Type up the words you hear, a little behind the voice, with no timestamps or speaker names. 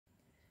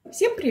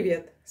Всем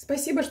привет!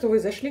 Спасибо, что вы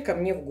зашли ко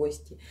мне в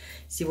гости.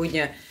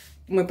 Сегодня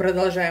мы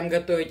продолжаем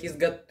готовить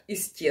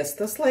из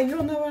теста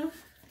слоеного.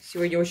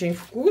 Сегодня очень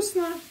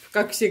вкусно,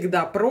 как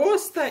всегда,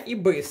 просто и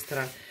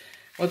быстро.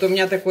 Вот у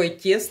меня такое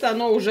тесто,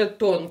 оно уже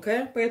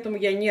тонкое, поэтому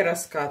я не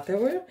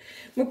раскатываю.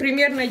 Мы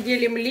примерно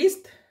делим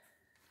лист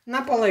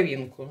на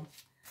половинку,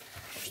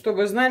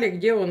 чтобы знали,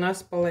 где у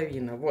нас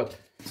половина. Вот,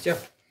 все.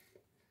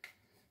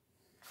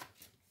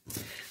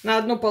 На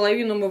одну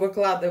половину мы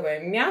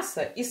выкладываем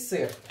мясо и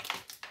сыр.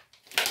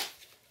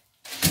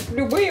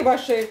 Любые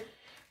ваши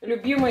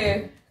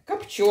любимые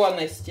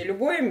копчености,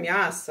 любое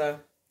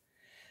мясо.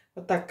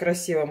 Вот так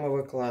красиво мы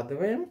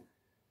выкладываем.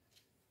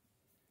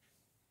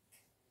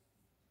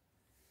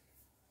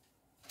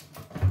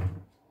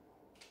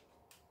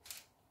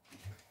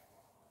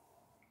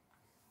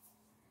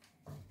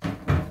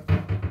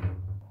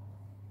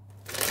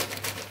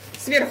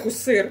 Сверху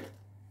сыр.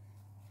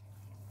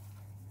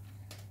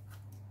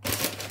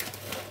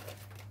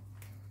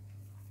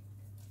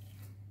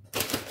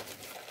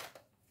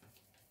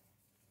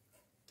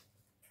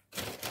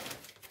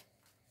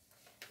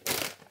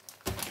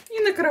 И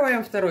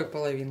накрываем второй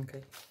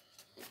половинкой.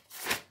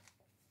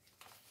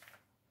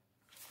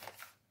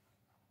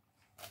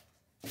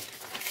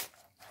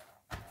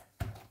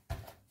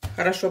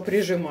 Хорошо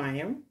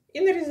прижимаем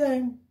и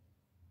нарезаем.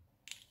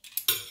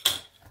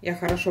 Я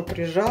хорошо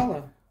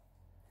прижала.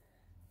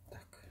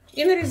 Так.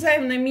 И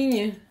нарезаем на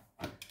мини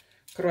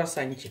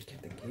круассанчики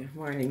такие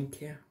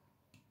маленькие.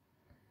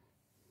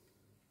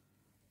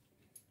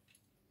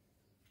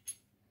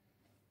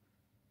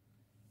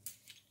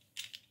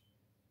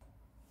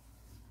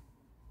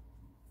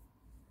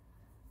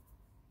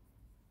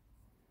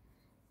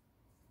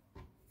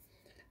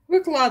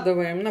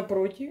 Выкладываем на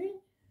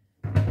противень.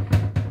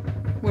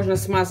 Можно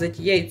смазать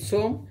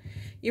яйцом.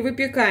 И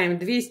выпекаем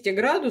 200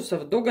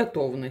 градусов до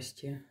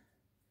готовности.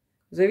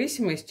 В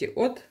зависимости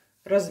от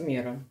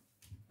размера.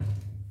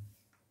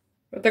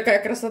 Вот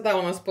такая красота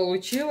у нас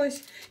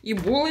получилась. И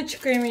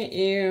булочками,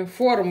 и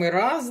формы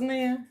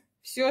разные.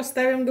 Все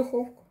оставим в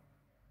духовку.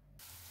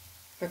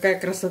 Какая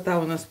красота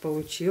у нас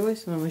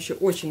получилась. Она еще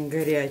очень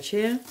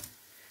горячая.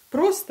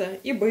 Просто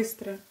и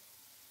быстро.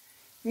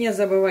 Не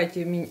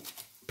забывайте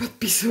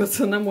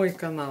подписываться на мой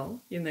канал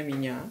и на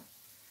меня.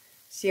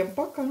 Всем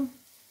пока!